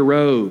look at your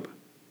robe.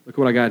 Look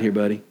what I got here,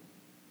 buddy.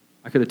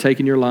 I could have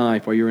taken your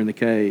life while you were in the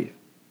cave.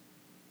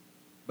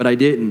 But I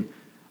didn't.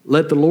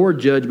 Let the Lord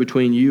judge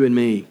between you and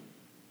me.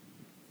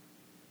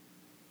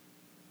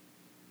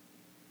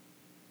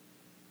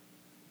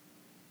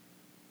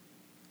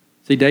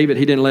 See, David,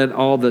 he didn't let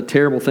all the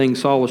terrible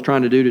things Saul was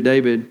trying to do to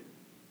David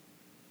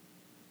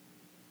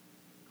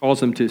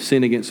cause him to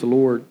sin against the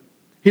Lord.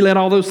 He let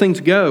all those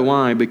things go.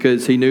 Why?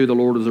 Because he knew the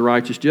Lord was a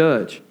righteous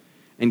judge,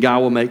 and God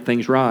will make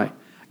things right.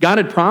 God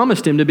had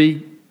promised him to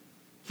be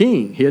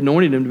king. He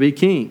anointed him to be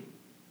king.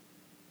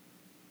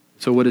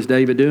 So what is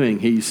David doing?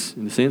 He's,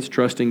 in a sense,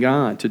 trusting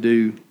God to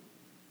do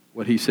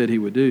what he said he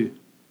would do.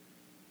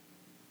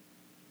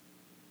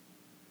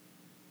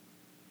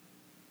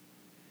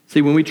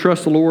 See, when we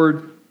trust the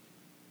Lord,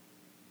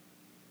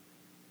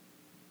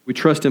 we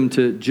trust him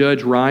to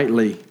judge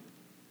rightly.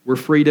 We're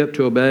freed up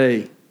to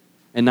obey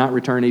and not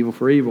return evil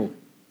for evil.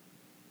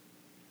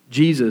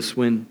 Jesus,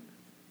 when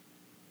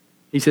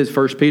he says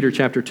 1 Peter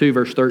chapter 2,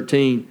 verse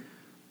 13,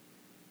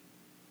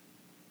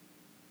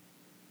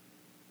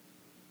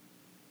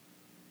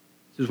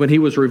 says, when he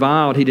was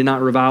reviled, he did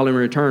not revile in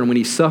return. When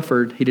he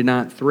suffered, he did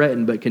not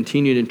threaten, but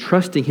continued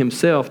entrusting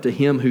himself to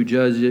him who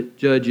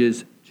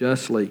judges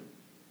justly.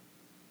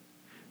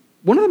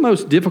 One of the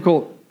most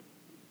difficult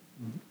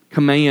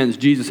commands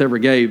Jesus ever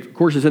gave, of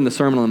course, is in the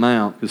Sermon on the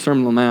Mount, because the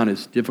Sermon on the Mount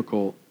is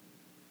difficult.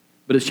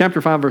 But it's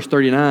chapter 5, verse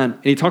 39,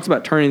 and he talks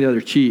about turning the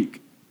other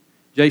cheek.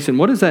 Jason,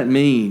 what does that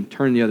mean,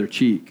 turn the other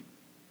cheek?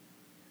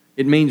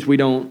 It means we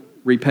don't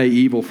repay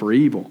evil for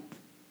evil.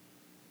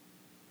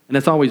 And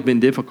that's always been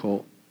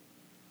difficult.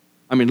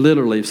 I mean,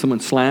 literally, if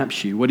someone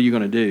slaps you, what are you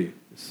going to do?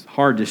 It's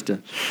hard just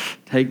to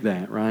take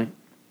that, right?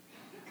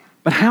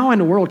 But how in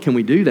the world can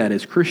we do that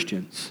as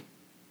Christians?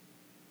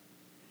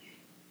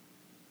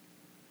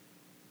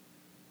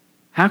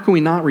 How can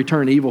we not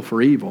return evil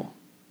for evil?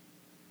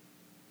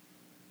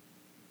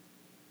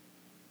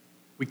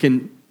 We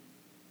can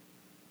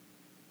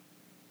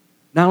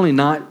not only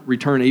not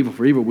return evil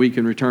for evil, we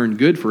can return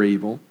good for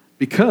evil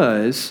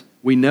because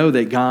we know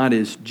that God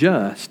is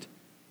just,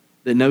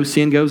 that no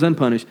sin goes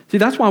unpunished. See,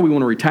 that's why we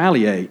want to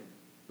retaliate,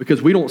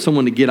 because we don't want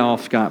someone to get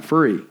off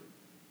scot-free.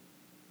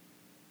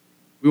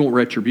 We want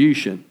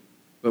retribution.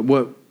 But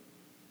what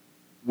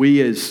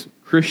we as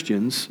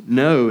Christians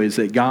know is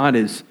that God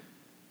is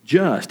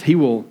just. He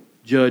will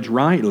judge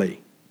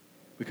rightly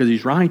because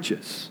he's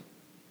righteous.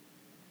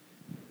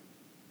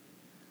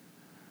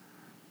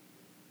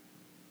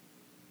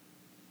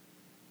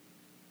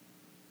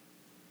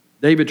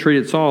 David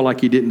treated Saul like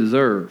he didn't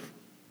deserve.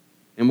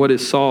 And what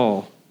is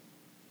Saul?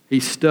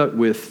 He's stuck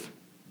with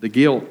the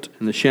guilt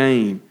and the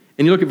shame.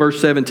 And you look at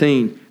verse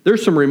 17.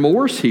 There's some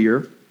remorse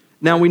here.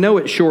 Now we know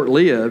it's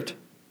short-lived.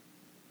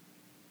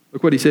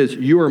 Look what he says.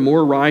 You are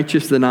more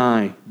righteous than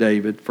I,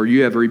 David, for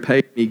you have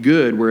repaid me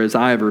good, whereas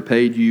I have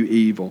repaid you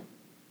evil.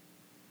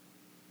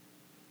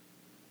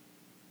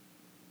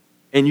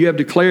 And you have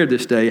declared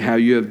this day how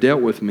you have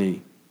dealt with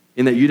me,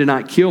 in that you did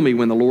not kill me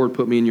when the Lord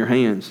put me in your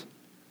hands.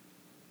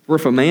 For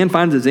if a man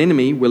finds his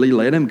enemy, will he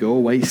let him go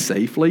away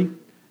safely?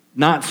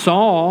 Not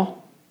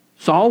Saul.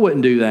 Saul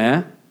wouldn't do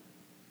that.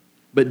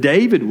 But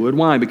David would.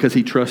 Why? Because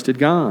he trusted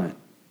God,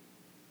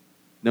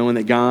 knowing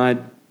that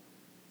God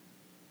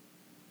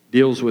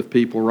deals with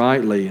people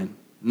rightly and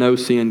no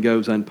sin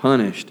goes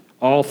unpunished.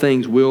 All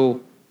things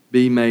will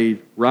be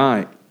made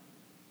right.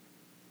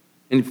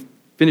 And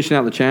finishing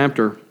out the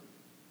chapter,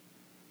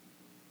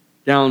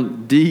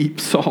 down deep,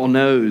 Saul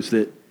knows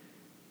that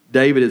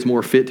David is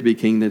more fit to be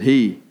king than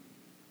he.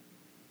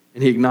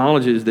 And he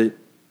acknowledges that,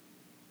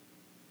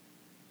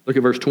 look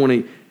at verse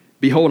 20,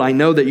 behold, I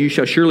know that you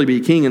shall surely be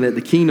king, and that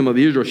the kingdom of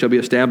Israel shall be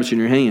established in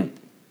your hand.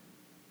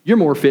 You're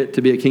more fit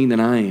to be a king than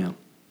I am.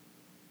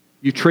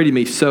 You treated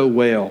me so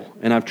well,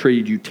 and I've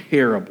treated you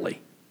terribly.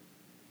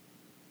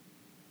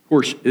 Of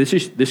course,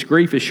 this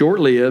grief is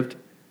short-lived.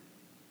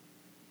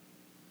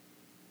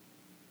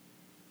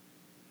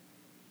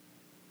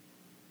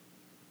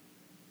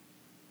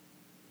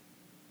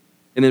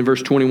 And then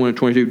verse 21 and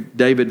 22,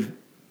 David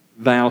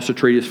vows to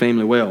treat his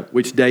family well,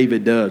 which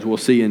David does. We'll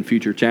see in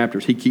future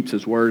chapters. He keeps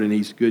his word and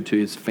he's good to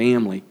his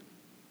family.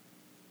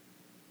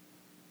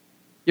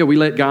 Yeah, we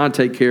let God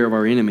take care of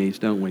our enemies,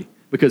 don't we?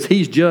 Because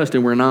he's just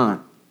and we're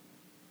not.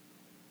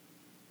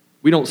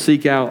 We don't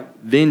seek out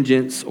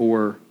vengeance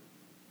or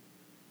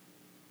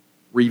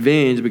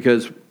revenge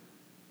because,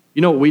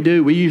 you know what we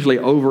do? We usually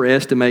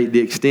overestimate the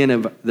extent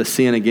of the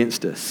sin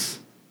against us.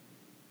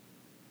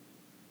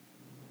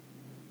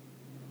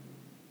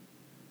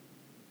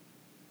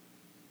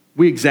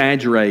 We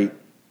exaggerate.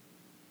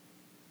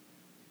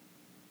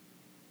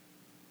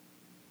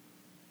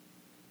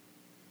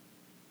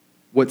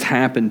 What's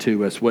happened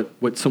to us,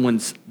 what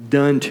someone's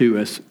done to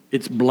us,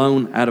 it's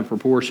blown out of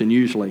proportion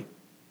usually.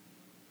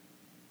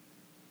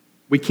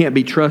 we can't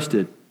be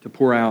trusted to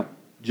pour out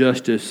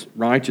justice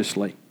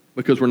righteously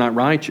because we're not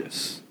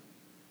righteous.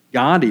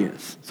 God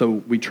is. So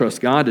we trust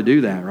God to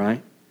do that,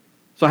 right?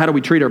 So how do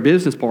we treat our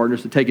business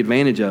partners to take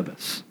advantage of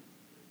us?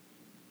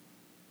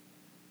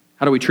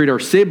 How do we treat our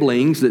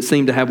siblings that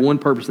seem to have one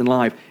purpose in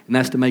life, and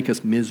that's to make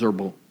us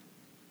miserable?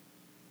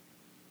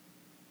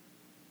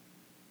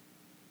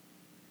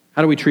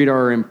 How do we treat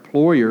our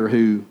employer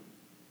who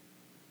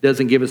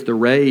doesn't give us the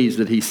raise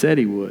that he said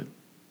he would?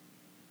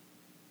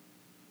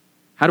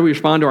 How do we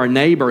respond to our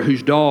neighbor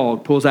whose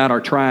dog pulls out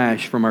our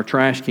trash from our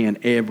trash can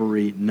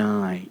every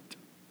night?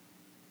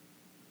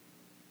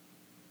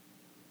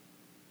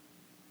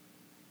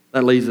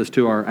 That leads us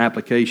to our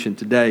application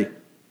today.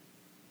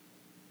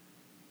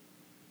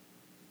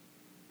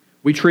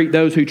 We treat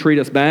those who treat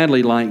us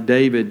badly like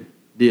David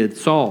did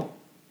Saul,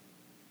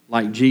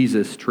 like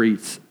Jesus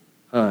treats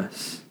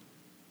us.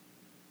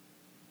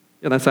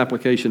 Yeah, that's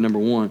application number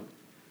one.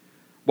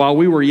 While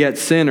we were yet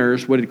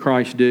sinners, what did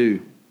Christ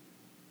do?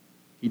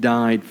 He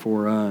died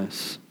for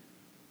us.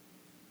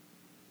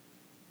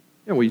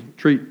 Yeah, we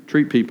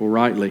treat people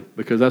rightly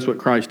because that's what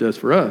Christ does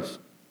for us.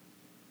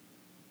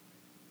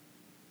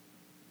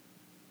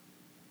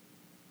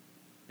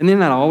 And isn't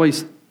that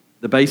always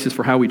the basis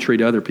for how we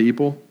treat other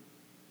people?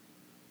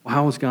 Well,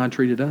 how has God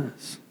treated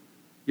us?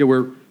 Yeah,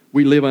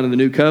 we live under the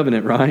new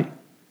covenant, right?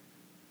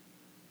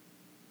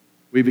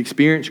 We've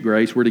experienced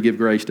grace. We're to give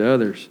grace to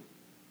others.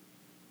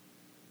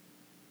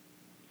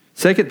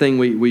 Second thing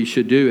we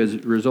should do as a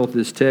result of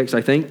this text,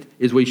 I think,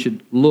 is we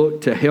should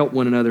look to help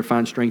one another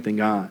find strength in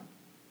God.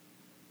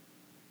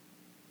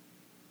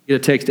 Get a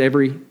text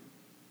every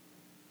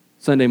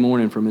Sunday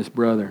morning from this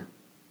brother.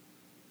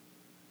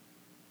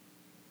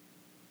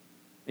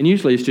 And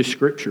usually it's just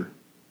Scripture.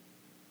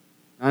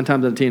 9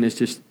 times out of 10, it's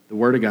just the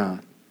Word of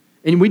God.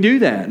 And we do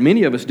that.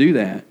 Many of us do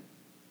that.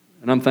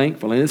 And I'm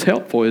thankful. And it's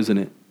helpful, isn't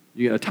it?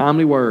 You get a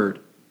timely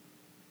word.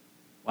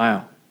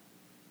 Wow.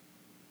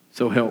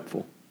 So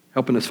helpful.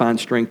 Helping us find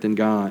strength in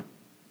God.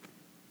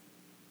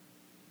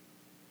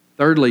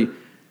 Thirdly, I want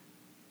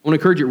to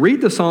encourage you,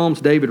 read the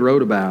Psalms David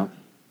wrote about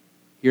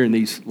here in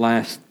these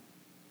last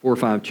 4 or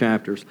 5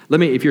 chapters.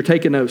 If you're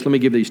taking notes, let me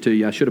give these to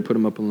you. I should have put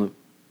them up on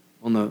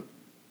the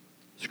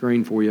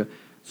screen for you.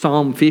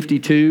 Psalm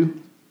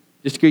 52,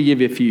 just to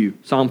give you a few.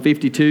 Psalm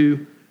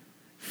 52,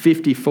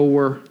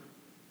 54,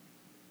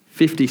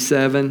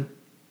 57,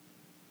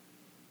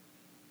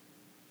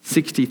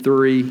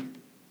 63,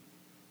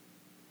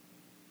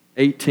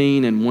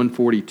 18, and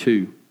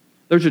 142.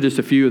 Those are just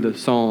a few of the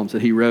Psalms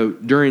that he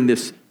wrote during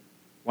this,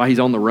 while he's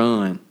on the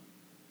run.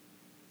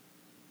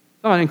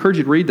 So I encourage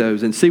you to read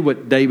those and see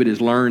what David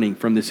is learning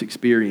from this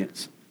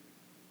experience.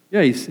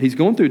 Yeah, he's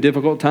going through a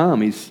difficult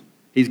time.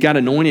 He's got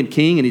anointed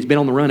king, and he's been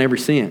on the run ever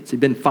since. He's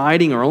been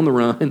fighting or on the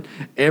run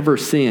ever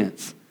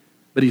since.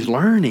 But he's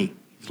learning.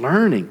 He's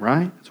learning,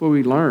 right? That's what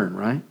we learn,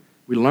 right?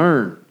 We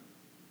learn.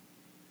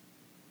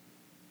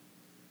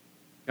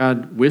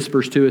 God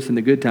whispers to us in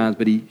the good times,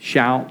 but he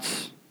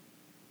shouts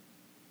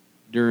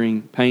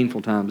during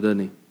painful times, doesn't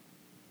he?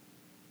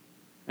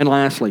 And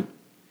lastly,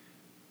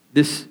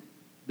 these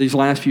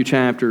last few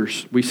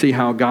chapters, we see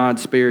how God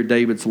spared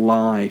David's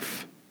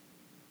life.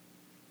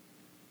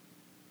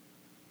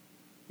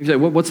 You say,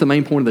 what's the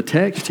main point of the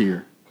text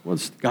here?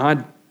 What's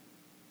God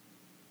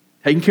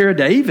taking care of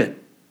David?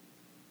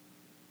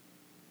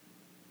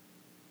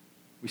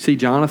 We see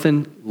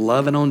Jonathan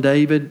loving on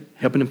David,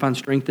 helping him find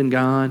strength in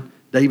God.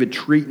 David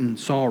treating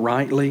Saul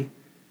rightly.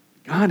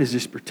 God is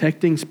just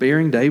protecting,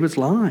 sparing David's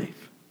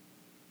life.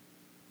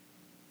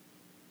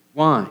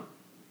 Why?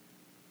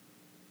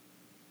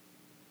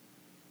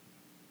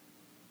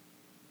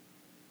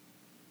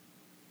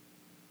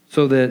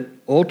 So that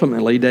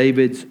ultimately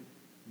David's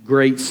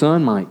great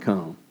son might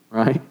come,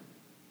 right?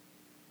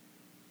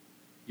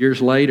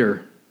 Years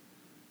later,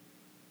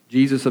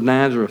 Jesus of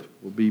Nazareth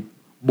will be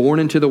born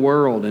into the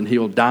world, and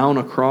he'll die on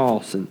a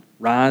cross and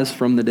rise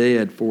from the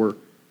dead for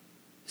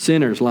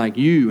sinners like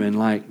you and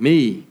like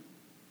me.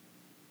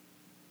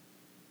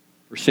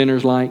 For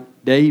sinners like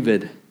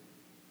David.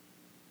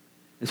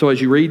 And so as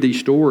you read these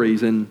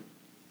stories, and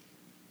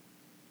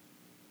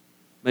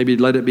maybe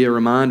let it be a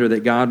reminder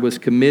that God was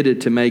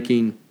committed to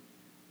making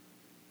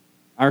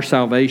our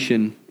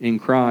salvation in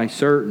Christ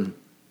certain.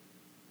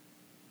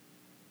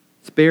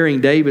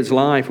 Sparing David's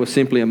life was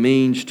simply a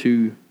means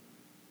to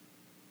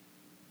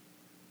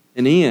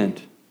an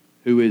end,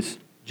 who is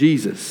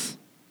Jesus.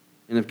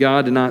 And if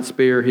God did not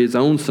spare his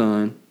own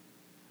son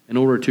in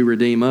order to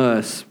redeem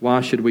us,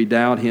 why should we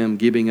doubt him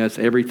giving us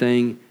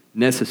everything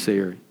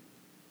necessary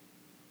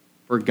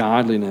for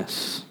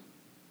godliness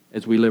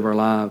as we live our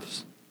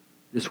lives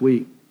this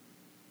week?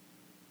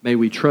 May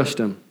we trust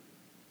him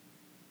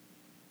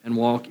and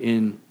walk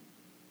in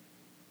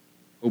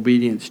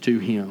obedience to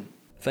him.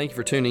 Thank you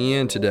for tuning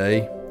in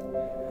today.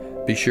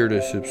 Be sure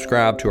to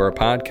subscribe to our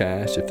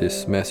podcast if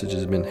this message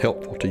has been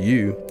helpful to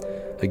you.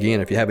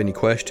 Again, if you have any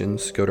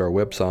questions, go to our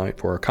website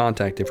for our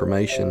contact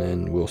information,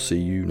 and we'll see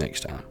you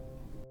next time.